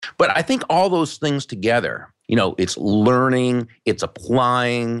But I think all those things together, it's learning, it's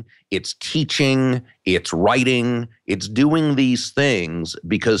applying, it's teaching, it's writing, it's doing these things,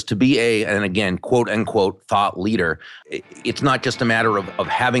 because to be and again, quote unquote, thought leader, it's not just a matter of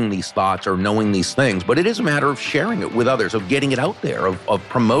having these thoughts or knowing these things, but it is a matter of sharing it with others, of getting it out there, of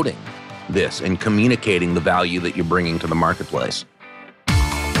promoting this and communicating the value that you're bringing to the marketplace.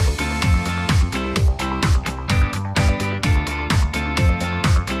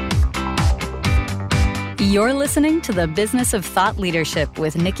 You're listening to The Business of Thought Leadership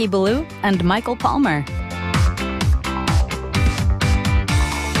with Nikki Ballou and Michael Palmer.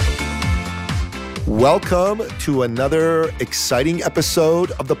 Welcome to another exciting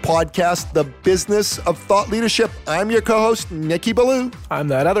episode of the podcast, The Business of Thought Leadership. I'm your co-host, Nikki Ballou. I'm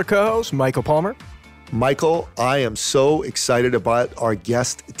that other co-host, Michael Palmer. Michael, I am so excited about our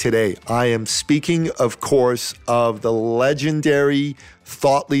guest today. I am speaking, of course, of the legendary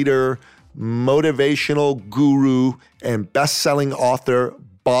thought leader, motivational guru, and best-selling author,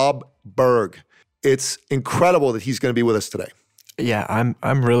 Bob Burg. It's incredible that he's going to be with us today. Yeah,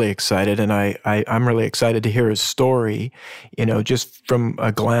 I'm really excited, and I'm really excited to hear his story. Just from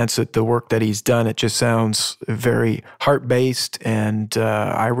a glance at the work that he's done, it just sounds very heart-based, and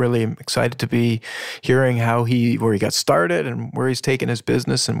I really am excited to be hearing where he got started and where he's taken his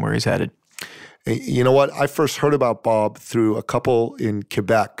business and where he's headed. You know what? I first heard about Bob through a couple in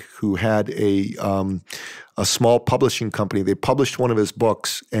Quebec who had a small publishing company. They published one of his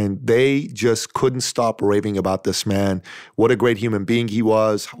books, and they just couldn't stop raving about this man. What a great human being he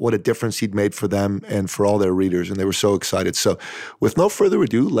was, what a difference he'd made for them and for all their readers, and they were so excited. So with no further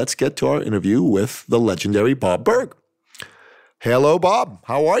ado, let's get to our interview with the legendary Bob Burg. Hello, Bob.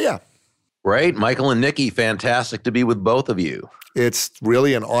 How are you? Great. Michael and Nikki, fantastic to be with both of you. It's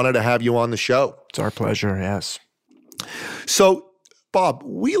really an honor to have you on the show. It's our pleasure, yes. So, Bob,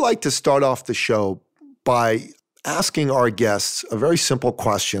 we like to start off the show by asking our guests a very simple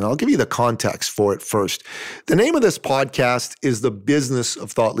question. I'll give you the context for it first. The name of this podcast is The Business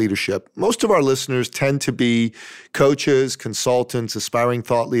of Thought Leadership. Most of our listeners tend to be coaches, consultants, aspiring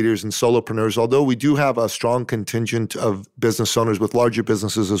thought leaders, and solopreneurs, although we do have a strong contingent of business owners with larger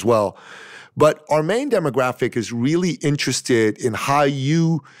businesses as well. But our main demographic is really interested in how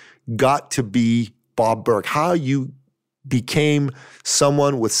you got to be Bob Burg, how you became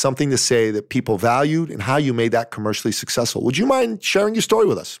someone with something to say that people valued, and how you made that commercially successful. Would you mind sharing your story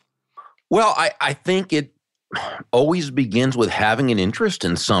with us? Well, I think it always begins with having an interest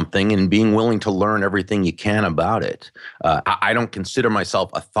in something and being willing to learn everything you can about it. I don't consider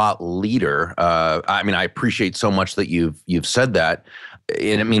myself a thought leader. I appreciate so much that you've said that.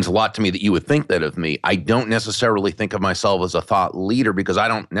 And it means a lot to me that you would think that of me. I don't necessarily think of myself as a thought leader because I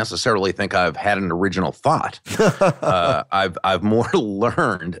don't necessarily think I've had an original thought. I've more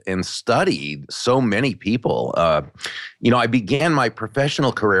learned and studied so many people. I began my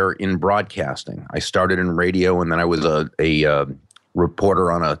professional career in broadcasting. I started in radio, and then I was a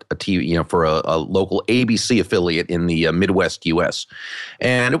reporter on a TV, for a local ABC affiliate in the Midwest U.S.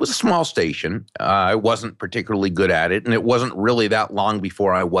 And it was a small station. I wasn't particularly good at it, and it wasn't really that long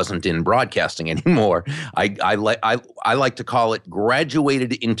before I wasn't in broadcasting anymore. I like to call it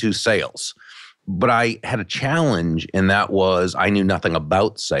graduated into sales. But I had a challenge, and that was I knew nothing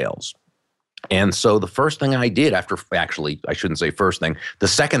about sales. And so the first thing I did the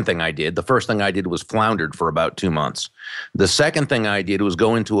second thing I did, the first thing I did was floundered for about 2 months. The second thing I did was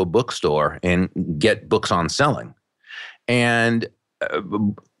go into a bookstore and get books on selling. And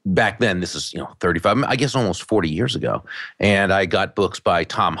back then, this is 35, I guess almost 40 years ago. And I got books by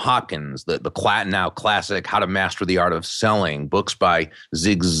Tom Hopkins, the now classic How to Master the Art of Selling, books by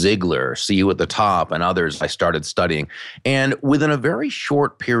Zig Ziglar, See You at the Top, and others I started studying. And within a very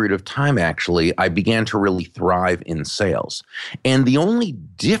short period of time, actually, I began to really thrive in sales. And the only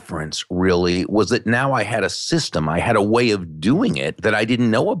difference really was that now I had a system, I had a way of doing it that I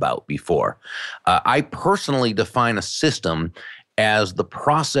didn't know about before. I personally define a system as the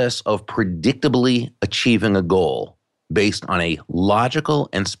process of predictably achieving a goal based on a logical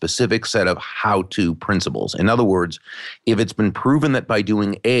and specific set of how-to principles. In other words, if it's been proven that by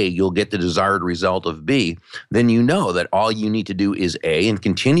doing A, you'll get the desired result of B, then you know that all you need to do is A and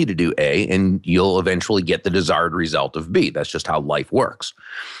continue to do A, and you'll eventually get the desired result of B. That's just how life works.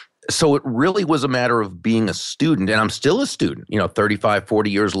 So it really was a matter of being a student, and I'm still a student. 35, 40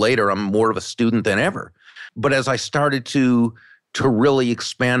 years later, I'm more of a student than ever. But as I started to really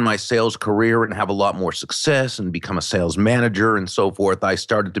expand my sales career and have a lot more success and become a sales manager and so forth, I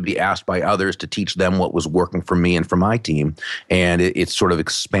started to be asked by others to teach them what was working for me and for my team. And it sort of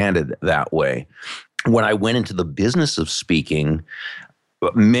expanded that way. When I went into the business of speaking,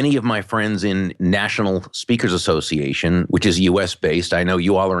 Many of my friends in National Speakers Association, which is US based, I know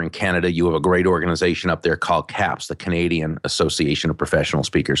you all are in Canada. You have a great organization up there called CAPS, the Canadian Association of Professional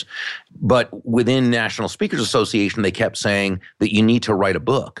Speakers. But within National Speakers Association, they kept saying that you need to write a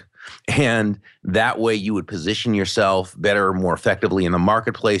book. And that way you would position yourself better, more effectively in the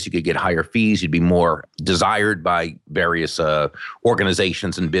marketplace. You could get higher fees. You'd be more desired by various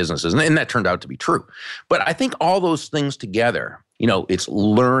organizations and businesses. And that turned out to be true. But I think all those things together, it's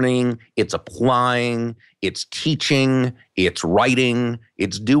learning, it's applying, it's teaching, it's writing,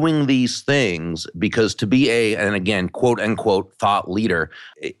 it's doing these things, because to be and again, quote unquote, thought leader,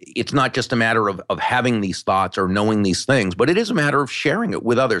 it's not just a matter of having these thoughts or knowing these things, but it is a matter of sharing it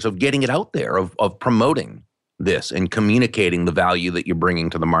with others, of getting it out there, of promoting this and communicating the value that you're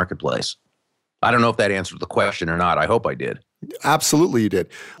bringing to the marketplace. I don't know if that answered the question or not. I hope I did. Absolutely you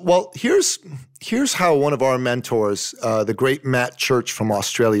did. Well, here's how one of our mentors, the great Matt Church from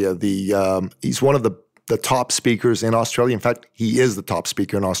Australia, he's one of the top speakers in Australia. In fact, he is the top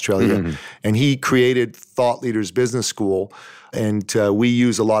speaker in Australia. Mm-hmm. And he created Thought Leaders Business School. And we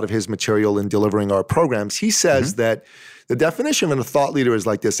use a lot of his material in delivering our programs. He says that the definition of a thought leader is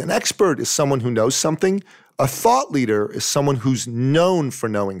like this. An expert is someone who knows something. A thought leader is someone who's known for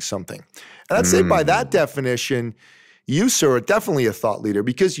knowing something. And I'd say by that definition, you, sir, are definitely a thought leader,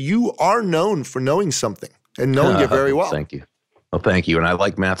 because you are known for knowing something and knowing it very well. Thank you. Well, thank you. And I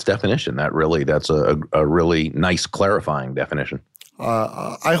like Matt's definition. That's a really nice clarifying definition.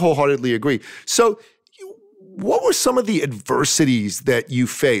 I wholeheartedly agree. So what were some of the adversities that you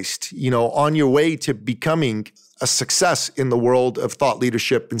faced, on your way to becoming a success in the world of thought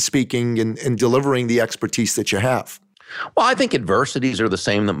leadership and speaking and delivering the expertise that you have? Well, I think adversities are the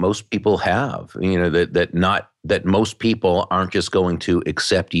same that most people have. That most people aren't just going to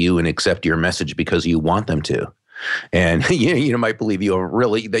accept you and accept your message because you want them to. And you might believe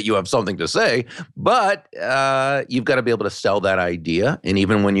that you have something to say, but you've got to be able to sell that idea. And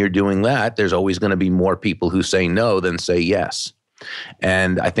even when you're doing that, there's always going to be more people who say no than say yes.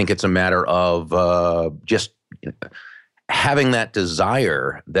 And I think it's a matter of just having that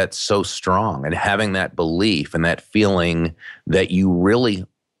desire that's so strong, and having that belief and that feeling that you really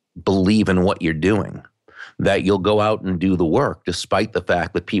believe in what you're doing, that you'll go out and do the work despite the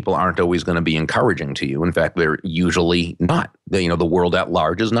fact that people aren't always going to be encouraging to you. In fact, they're usually not. The world at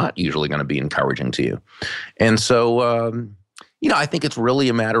large is not usually going to be encouraging to you. And so, I think it's really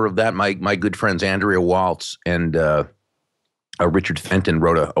a matter of that. My good friends Andrea Waltz and Richard Fenton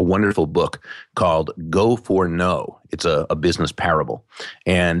wrote a wonderful book called Go for No. It's a business parable.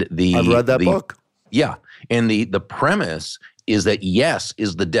 And I've read that book. Yeah. And the premise is that yes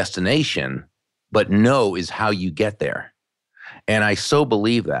is the destination, but no is how you get there. And I so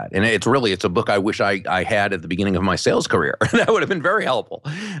believe that. And it's a book I wish I had at the beginning of my sales career. That would have been very helpful.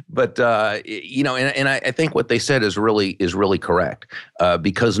 But, and I think what they said is really correct,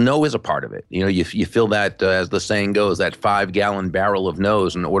 because no is a part of it. You fill that, as the saying goes, that 5-gallon barrel of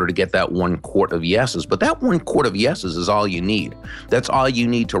no's in order to get that 1 quart of yeses. But that 1 quart of yeses is all you need. That's all you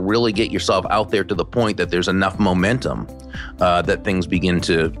need to really get yourself out there to the point that there's enough momentum that things begin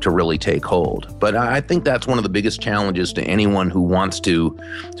to really take hold. But I think that's one of the biggest challenges to anyone who wants to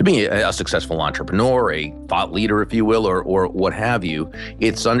be a successful entrepreneur, a thought leader, if you will, or what have you.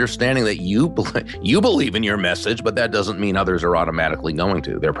 It's understanding that you believe in your message, but that doesn't mean others are automatically going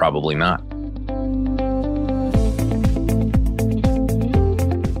to. They're probably not.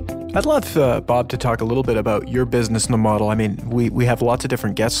 I'd love, Bob, to talk a little bit about your business model. I mean, we have lots of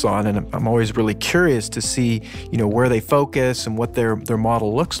different guests on, and I'm always really curious to see, where they focus and what their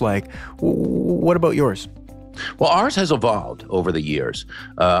model looks like. What about yours? Well, ours has evolved over the years,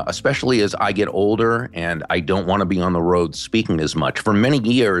 especially as I get older and I don't want to be on the road speaking as much. For many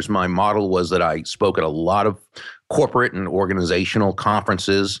years, my model was that I spoke at a lot of corporate and organizational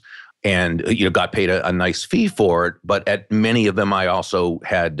conferences, and got paid a nice fee for it. But at many of them, I also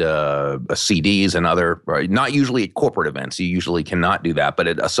had CDs and other, not usually at corporate events. You usually cannot do that, but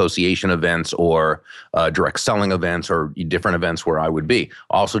at association events or direct selling events or different events where I would be.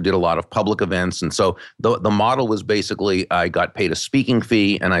 Also did a lot of public events. And so the model was basically I got paid a speaking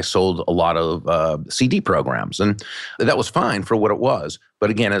fee and I sold a lot of CD programs. And that was fine for what it was.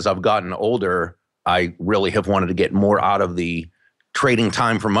 But again, as I've gotten older, I really have wanted to get more out of the trading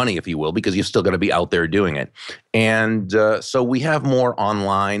time for money, if you will, because you've still got to be out there doing it. And so we have more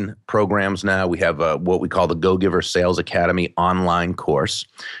online programs now. We have what we call the Go-Giver Sales Academy online course.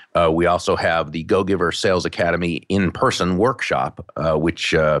 We also have the Go-Giver Sales Academy in-person workshop,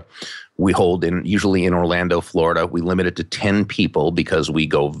 which we hold usually in Orlando, Florida. We limit it to 10 people because we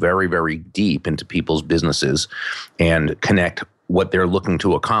go very, very deep into people's businesses and connect what they're looking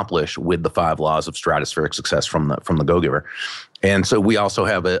to accomplish with the 5 laws of stratospheric success from the Go-Giver. And so we also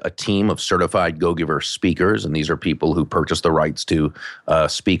have a team of certified Go-Giver speakers, and these are people who purchase the rights to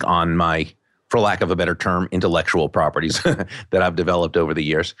speak on my, for lack of a better term, intellectual properties that I've developed over the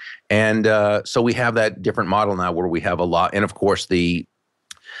years. And so we have that different model now where we have a lot, and of course the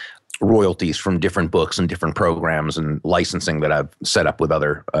royalties from different books and different programs and licensing that I've set up with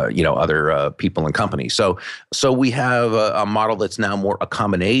other people and companies. So we have a model that's now more a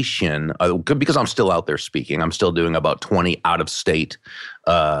combination, because I'm still out there speaking. I'm still doing about 20 out-of-state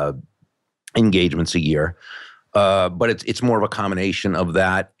engagements a year. But it's more of a combination of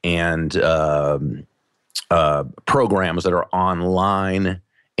that and programs that are online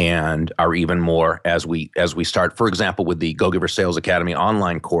and are even more as we start. For example, with the Go-Giver Sales Academy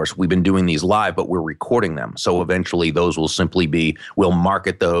online course, we've been doing these live, but we're recording them. So eventually those will simply be, we'll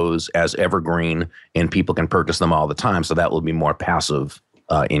market those as evergreen and people can purchase them all the time. So that will be more passive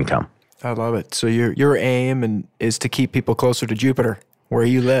income. I love it. So your aim is to keep people closer to Jupiter, where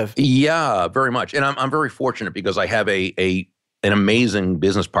you live. Yeah, very much. And I'm very fortunate because I have an amazing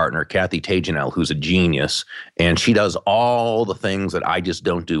business partner, Kathy Tajanel, who's a genius, and she does all the things that I just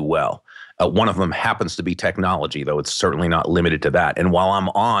don't do well. One of them happens to be technology, though it's certainly not limited to that. And while I'm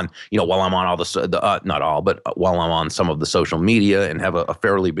on all the not all, but while I'm on some of the social media and have a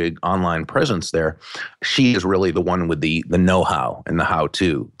fairly big online presence there, she is really the one with the know-how and the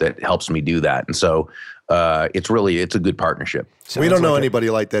how-to that helps me do that. And so it's a good partnership. We don't know anybody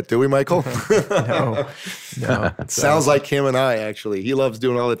like that, do we, Michael? No. Sounds like him and I, actually. He loves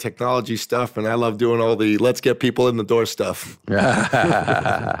doing all the technology stuff, and I love doing all the let's get people in the door stuff.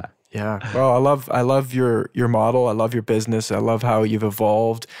 Yeah. Well, I love your model. I love your business. I love how you've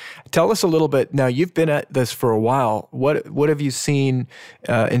evolved. Tell us a little bit. Now, you've been at this for a while. What have you seen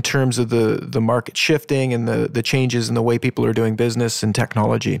in terms of the market shifting and the changes in the way people are doing business and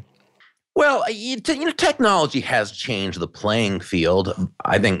technology? Well, technology has changed the playing field,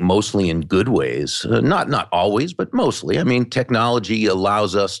 I think mostly in good ways. Not always, but mostly. I mean, technology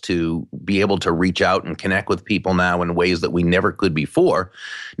allows us to be able to reach out and connect with people now in ways that we never could before.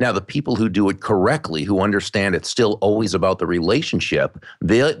 Now, the people who do it correctly, who understand it's still always about the relationship,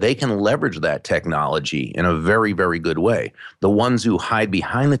 they can leverage that technology in a very, very good way. The ones who hide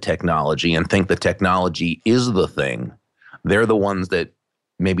behind the technology and think the technology is the thing, they're the ones that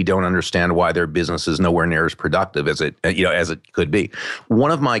maybe don't understand why their business is nowhere near as productive as it could be. One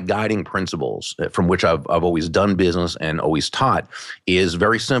of my guiding principles from which I've always done business and always taught is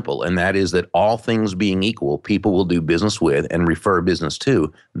very simple, and that is that all things being equal, people will do business with and refer business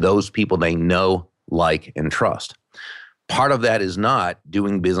to those people they know, like, and trust. Part of that is not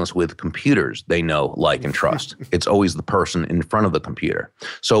doing business with computers they know, like, and trust. It's always the person in front of the computer.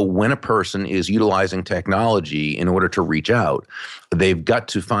 So when a person is utilizing technology in order to reach out, they've got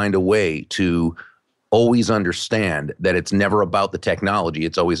to find a way to always understand that it's never about the technology,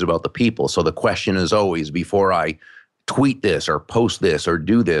 it's always about the people. So the question is always, before I tweet this or post this or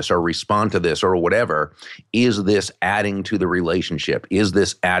do this or respond to this or whatever, is this adding to the relationship? Is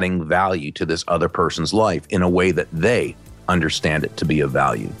this adding value to this other person's life in a way that they understand it to be of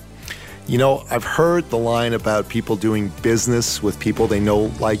value? You know, I've heard the line about people doing business with people they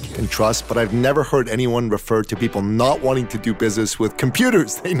know, like, and trust, but I've never heard anyone refer to people not wanting to do business with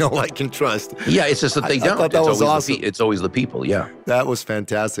computers they know, like, and trust. Yeah, it's just that they don't. I thought that was awesome. It's always the people, yeah. That was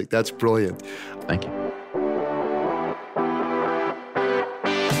fantastic. That's brilliant. Thank you.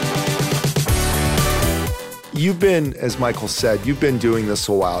 You've been, as Michael said, you've been doing this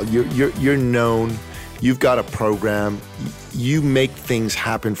a while. You're known. You've got a program. You make things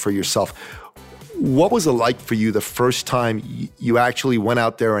happen for yourself. What was it like for you the first time you actually went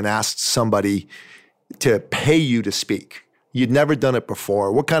out there and asked somebody to pay you to speak? You'd never done it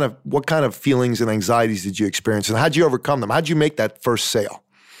before. What kind of feelings and anxieties did you experience, and how'd you overcome them? How'd you make that first sale?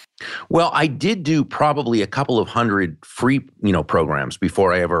 Well, I did do probably a couple of hundred free, programs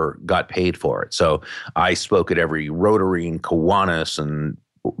before I ever got paid for it. So I spoke at every Rotary and Kiwanis and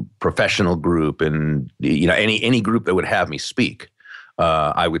professional group and, any group that would have me speak.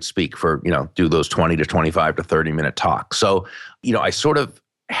 I would speak for, do those 20 to 25 to 30 minute talks. So, I sort of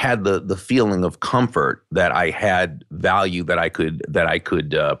had the feeling of comfort that I had value that I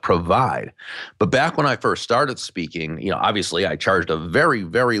could provide. But back when I first started speaking, obviously I charged a very,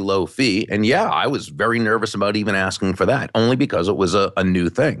 very low fee. And yeah, I was very nervous about even asking for that, only because it was a new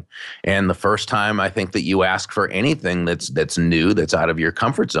thing. And the first time I think that you ask for anything that's new, that's out of your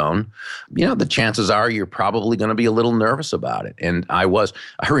comfort zone, the chances are you're probably going to be a little nervous about it. And I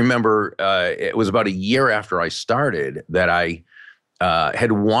remember it was about a year after I started that I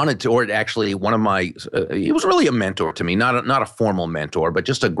had wanted to, or actually one of my, he was really a mentor to me, not a formal mentor, but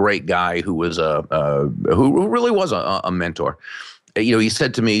just a great guy who was who really was a mentor. He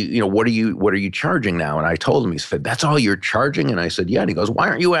said to me, what are you charging now? And I told him, he said, that's all you're charging? And I said, yeah. And he goes, why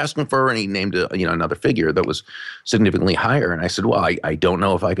aren't you asking for, and he named another figure that was significantly higher. And I said, well, I don't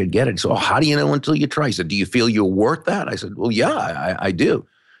know if I could get it. So how do you know until you try? He said, do you feel you're worth that? I said, well, yeah, I do.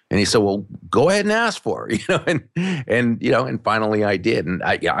 And he said, well, go ahead and ask for it, and finally I did. And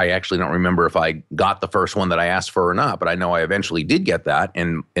I actually don't remember if I got the first one that I asked for or not, but I know I eventually did get that,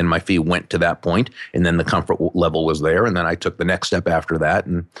 and my fee went to that point, and then the comfort level was there, and then I took the next step after that.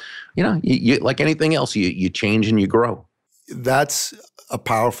 And, you like anything else, you change and you grow. That's a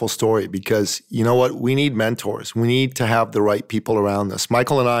powerful story, because you know what? We need mentors. We need to have the right people around us.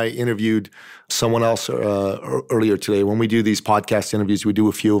 Michael and I interviewed someone else earlier today. When we do these podcast interviews, we do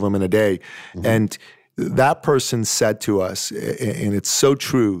a few of them in a day. Mm-hmm. And that person said to us, and it's so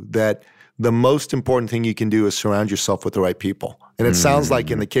true, that the most important thing you can do is surround yourself with the right people. And it sounds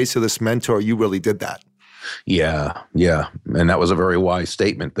like in the case of this mentor, you really did that. Yeah. And that was a very wise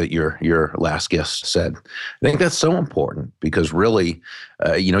statement that your last guest said. I think that's so important, because really,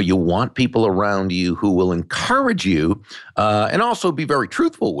 you want people around you who will encourage you and also be very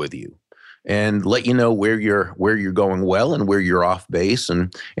truthful with you and let you know where you're going well and where you're off base.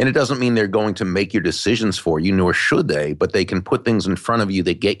 And it doesn't mean they're going to make your decisions for you, nor should they, but they can put things in front of you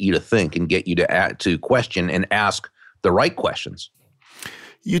that get you to think and get you to question and ask the right questions.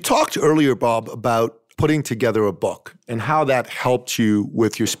 You talked earlier, Bob, about putting together a book and how that helped you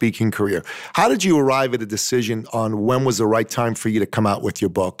with your speaking career. How did you arrive at a decision on when was the right time for you to come out with your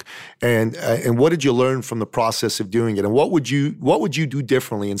book? And what did you learn from the process of doing it? And what would you do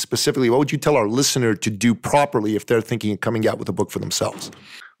differently? And specifically, what would you tell our listener to do properly if they're thinking of coming out with a book for themselves?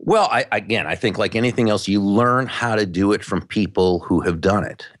 Well, I think like anything else, you learn how to do it from people who have done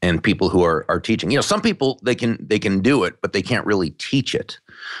it and people who are teaching. Some people, they can do it, but they can't really teach it.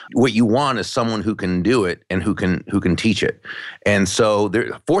 What you want is someone who can do it and who can teach it. And so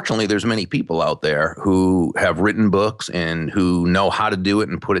fortunately, there's many people out there who have written books and who know how to do it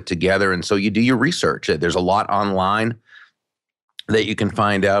and put it together. And so you do your research. There's a lot online that you can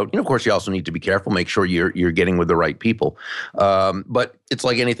find out. Of course, you also need to be careful, make sure you're getting with the right people. But it's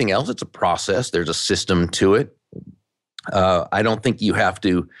like anything else. It's a process. There's a system to it. I don't think you have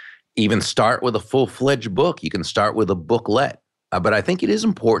to even start with a full-fledged book. You can start with a booklet. But I think it is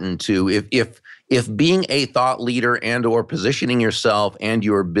important to, if being a thought leader and or positioning yourself and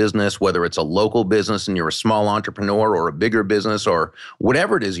your business, whether it's a local business and you're a small entrepreneur or a bigger business or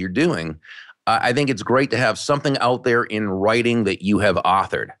whatever it is you're doing, I think it's great to have something out there in writing that you have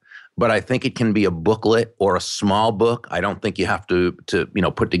authored. But I think it can be a booklet or a small book. I don't think you have to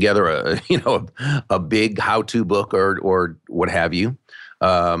put together a big how-to book or what have you.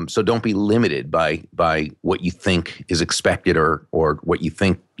 So don't be limited by what you think is expected or what you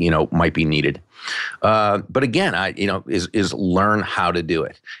think might be needed. But again, is learn how to do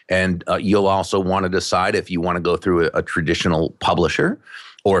it, and you'll also want to decide if you want to go through a traditional publisher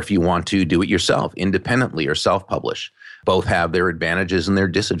or if you want to do it yourself, independently or self-publish. Both have their advantages and their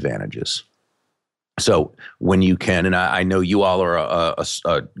disadvantages. So when you can, and I know you all are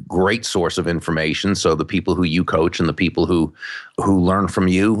a great source of information. So the people who you coach and the people who learn from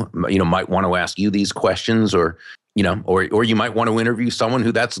you, might want to ask you these questions, or you might want to interview someone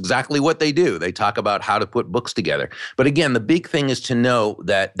who that's exactly what they do. They talk about how to put books together. But again, the big thing is to know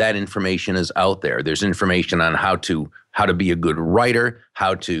that information is out there. There's information on how to be a good writer,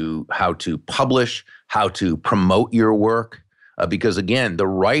 how to publish, how to promote your work, because again, the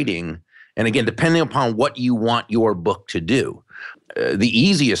writing. And again, depending upon what you want your book to do, the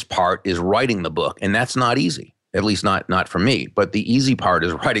easiest part is writing the book, and that's not easy, at least not for me. But the easy part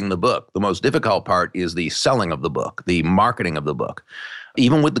is writing the book. The most difficult part is the selling of the book, the marketing of the book.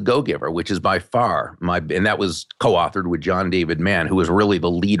 Even with The Go-Giver, which is by far and that was co-authored with John David Mann, who is really the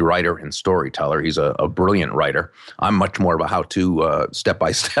lead writer and storyteller. He's a brilliant writer. I'm much more of a how-to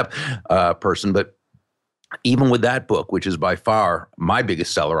step-by-step person, but even with that book, which is by far my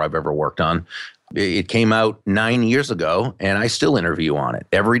biggest seller I've ever worked on, it came out 9 years ago, and I still interview on it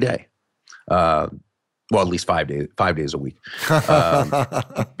every day. Well, at least 5 days a week.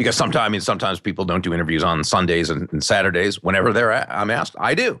 Because sometimes people don't do interviews on Sundays and Saturdays. Whenever I'm asked,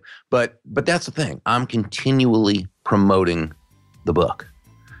 I do. But that's the thing. I'm continually promoting the book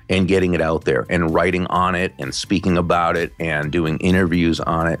and getting it out there and writing on it and speaking about it and doing interviews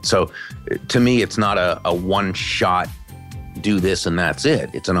on it. So to me, it's not a one-shot, do this and that's it.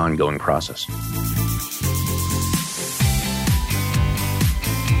 It's an ongoing process.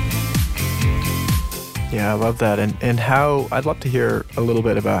 Yeah, I love that. And how, I'd love to hear a little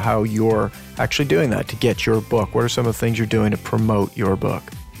bit about how you're actually doing that to get your book. What are some of the things you're doing to promote your book?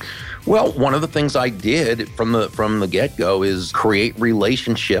 Well, one of the things I did from the get-go is create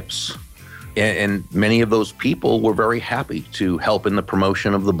relationships. And many of those people were very happy to help in the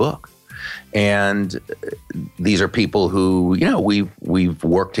promotion of the book. And these are people who, we've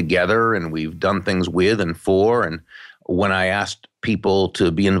worked together and we've done things with and for. And when I asked people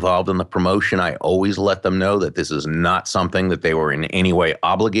to be involved in the promotion, I always let them know that this is not something that they were in any way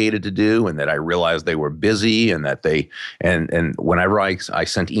obligated to do, and that I realized they were busy, and that and whenever I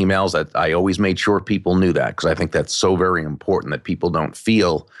sent emails, that I always made sure people knew that, because I think that's so very important, that people don't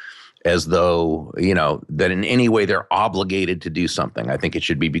feel as though, that in any way they're obligated to do something. I think it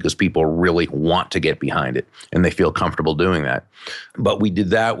should be because people really want to get behind it and they feel comfortable doing that. But we did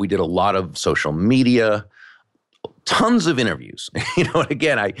that. We did a lot of social media, tons of interviews.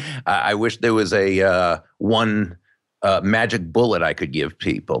 Again, I wish there was a one magic bullet I could give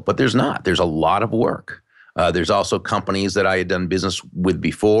people, but there's not. There's a lot of work. There's also companies that I had done business with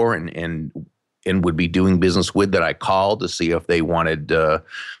before and would be doing business with that I called to see if they wanted to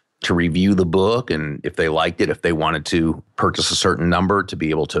review the book, and if they liked it, if they wanted to purchase a certain number to be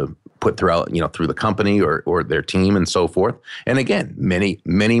able to put through the company or their team and so forth. And again, many,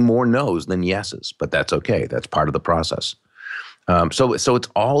 many more no's than yeses, but that's okay. That's part of the process. So it's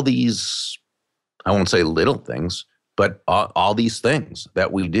all these, I won't say little things, but all these things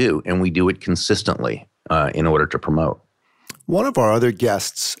that we do, and we do it consistently in order to promote. One of our other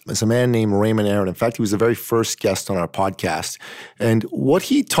guests is a man named Raymond Aaron. In fact, he was the very first guest on our podcast. And what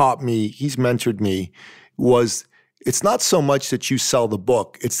he taught me, he's mentored me, was it's not so much that you sell the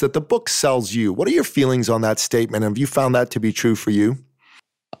book, it's that the book sells you. What are your feelings on that statement? Have you found that to be true for you?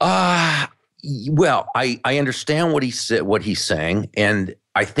 Well, I understand what he's saying, and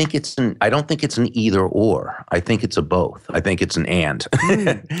I don't think it's an either or. I think it's a both. I think it's an and.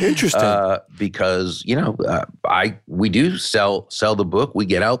 Interesting. Because we do sell the book. We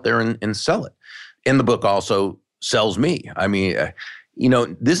get out there and sell it, and the book also sells me. I mean,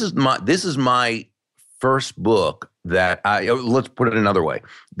 this is my first book that let's put it another way.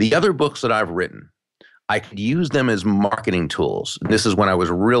 The other books that I've written, I could use them as marketing tools. This is when I was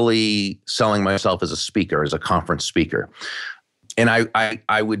really selling myself as a speaker, as a conference speaker. And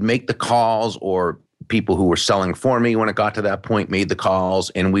I would make the calls, or people who were selling for me when it got to that point made the calls,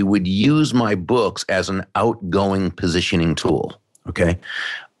 and we would use my books as an outgoing positioning tool, okay?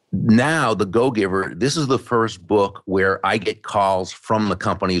 Now, The Go-Giver, this is the first book where I get calls from the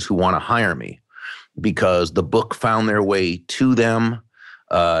companies who want to hire me because the book found their way to them.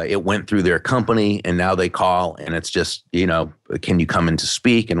 It went through their company, and now they call, and it's just, can you come in to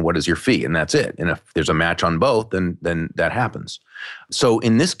speak, and what is your fee? And that's it. And if there's a match on both, then that happens. So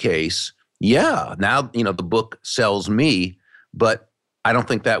in this case, yeah, now, the book sells me, but I don't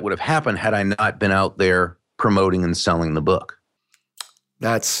think that would have happened had I not been out there promoting and selling the book.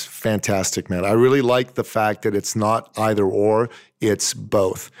 That's fantastic, man. I really like the fact that it's not either or, it's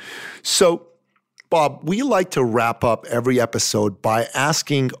both. So, Bob, we like to wrap up every episode by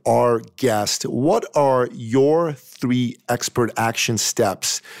asking our guest, what are your 3 expert action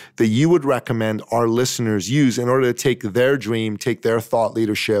steps that you would recommend our listeners use in order to take their dream, take their thought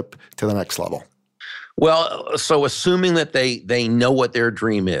leadership to the next level? Well, so assuming that they know what their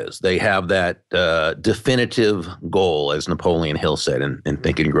dream is, they have that definitive goal, as Napoleon Hill said in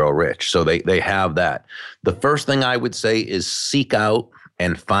Think and Grow Rich. So they have that. The first thing I would say is seek out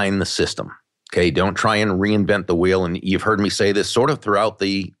and find the system. Okay, don't try and reinvent the wheel. And you've heard me say this sort of throughout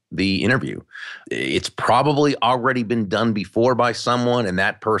the interview. It's probably already been done before by someone, and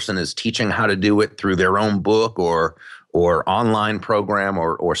that person is teaching how to do it through their own book or online program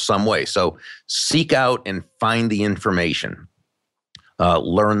or some way. So seek out and find the information.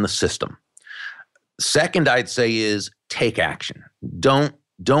 Learn the system. Second, I'd say is take action.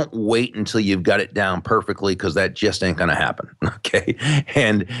 Don't wait until you've got it down perfectly, because that just ain't going to happen, okay?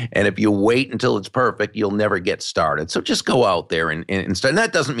 And if you wait until it's perfect, you'll never get started. So just go out there and start. And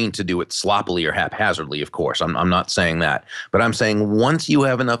that doesn't mean to do it sloppily or haphazardly, of course. I'm not saying that. But I'm saying once you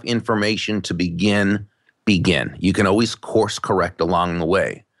have enough information to begin. You can always course correct along the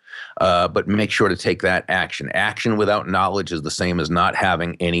way. But make sure to take that action. Action without knowledge is the same as not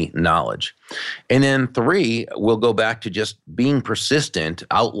having any knowledge. And then 3, we'll go back to just being persistent,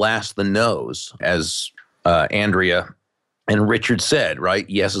 outlast the no's, as Andrea and Richard said, right?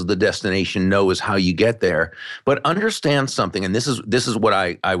 Yes is the destination, no is how you get there. But understand something, and this is what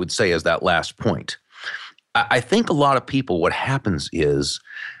I would say as that last point. I think a lot of people, what happens is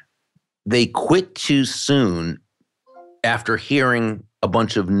they quit too soon after hearing a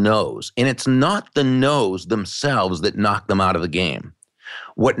bunch of no's. And it's not the no's themselves that knock them out of the game.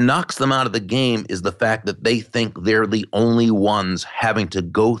 What knocks them out of the game is the fact that they think they're the only ones having to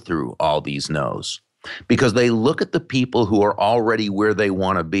go through all these no's. Because they look at the people who are already where they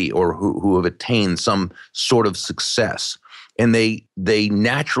want to be or who have attained some sort of success. And they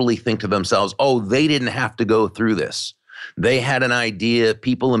naturally think to themselves, oh, they didn't have to go through this. They had an idea,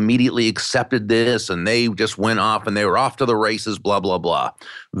 people immediately accepted this, and they just went off and they were off to the races, blah, blah, blah.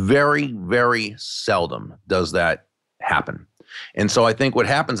 Very, very seldom does that happen. And so I think what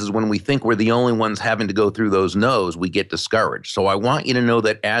happens is when we think we're the only ones having to go through those no's, we get discouraged. So I want you to know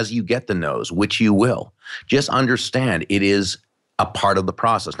that as you get the no's, which you will, just understand it is a part of the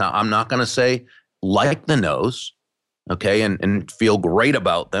process. Now, I'm not going to say like the no's, okay, and feel great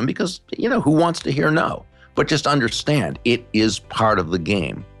about them because, who wants to hear no? But just understand it is part of the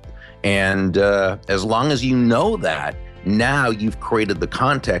game. And as long as you know that, now you've created the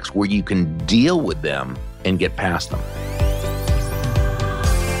context where you can deal with them and get past them.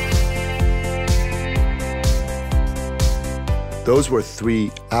 Those were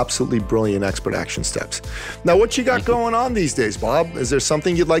 3 absolutely brilliant expert action steps. Now, what you got going on these days, Bob? Is there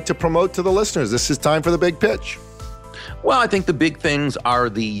something you'd like to promote to the listeners? This is time for the big pitch. Well, I think the big things are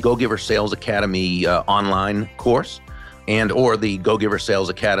the Go Giver Sales Academy online course or the Go Giver Sales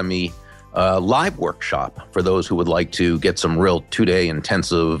Academy live workshop for those who would like to get some real 2-day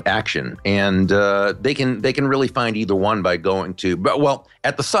intensive action. And they can really find either one by going to,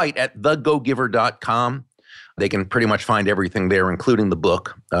 at the site at thegogiver.com. They can pretty much find everything there, including the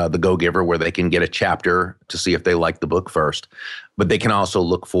book, The Go Giver, where they can get a chapter to see if they like the book first. But they can also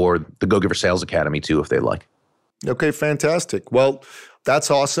look for the Go Giver Sales Academy, too, if they like. Okay, fantastic. Well,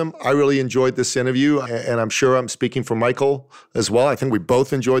 that's awesome. I really enjoyed this interview, and I'm sure I'm speaking for Michael as well. I think we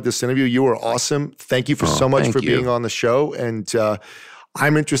both enjoyed this interview. You were awesome. Thank you so much for being on the show. And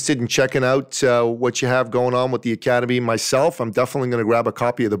I'm interested in checking out what you have going on with the Academy myself. I'm definitely going to grab a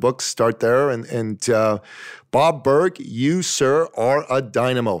copy of the book, start there. And Bob Burg, you, sir, are a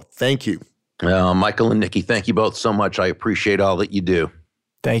dynamo. Thank you. Michael and Nikki, thank you both so much. I appreciate all that you do.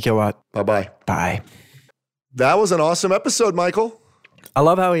 Thank you a lot. Bye-bye. Bye. That was an awesome episode, Michael. I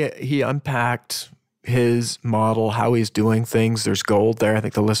love how he unpacked his model, how he's doing things. There's gold there I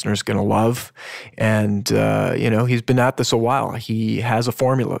think the listener's going to love. And, he's been at this a while. He has a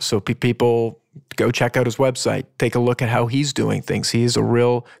formula. So people go check out his website. Take a look at how he's doing things. He's a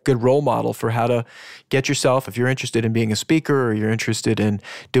real good role model for how to get yourself, if you're interested in being a speaker or you're interested in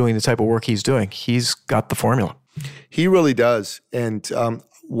doing the type of work he's doing, he's got the formula. He really does. And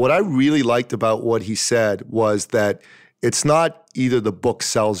what I really liked about what he said was that it's not either the book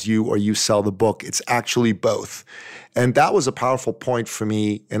sells you or you sell the book. It's actually both. And that was a powerful point for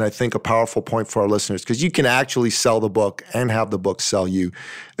me, and I think a powerful point for our listeners, because you can actually sell the book and have the book sell you,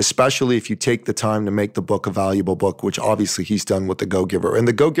 especially if you take the time to make the book a valuable book, which obviously he's done with the Go Giver. And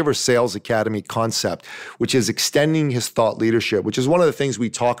the Go Giver Sales Academy concept, which is extending his thought leadership, which is one of the things we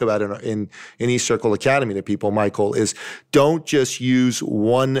talk about in eCircle Academy to people, Michael, is don't just use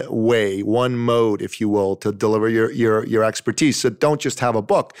one way, one mode, if you will, to deliver your expertise. So don't just have a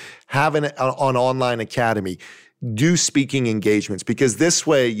book, have an online academy. Do speaking engagements, because this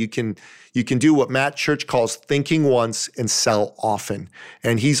way you can do what Matt Church calls thinking once and sell often.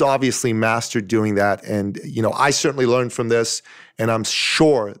 And he's obviously mastered doing that. And, I certainly learned from this, and I'm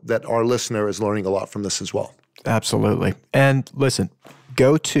sure that our listener is learning a lot from this as well. Absolutely. And listen,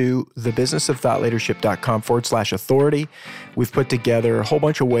 go to thebusinessofthoughtleadership.com/authority. We've put together a whole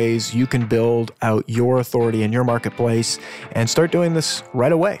bunch of ways you can build out your authority in your marketplace and start doing this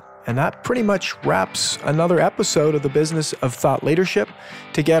right away. And that pretty much wraps another episode of the Business of Thought Leadership.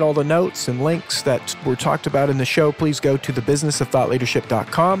 To get all the notes and links that were talked about in the show, please go to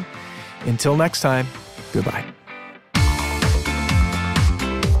thebusinessofthoughtleadership.com. Until next time, goodbye.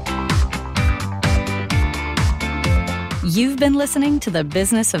 You've been listening to The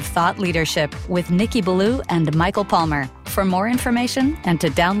Business of Thought Leadership with Nikki Ballou and Michael Palmer. For more information and to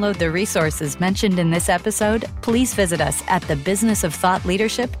download the resources mentioned in this episode, please visit us at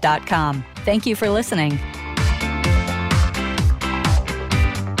thebusinessofthoughtleadership.com. Thank you for listening.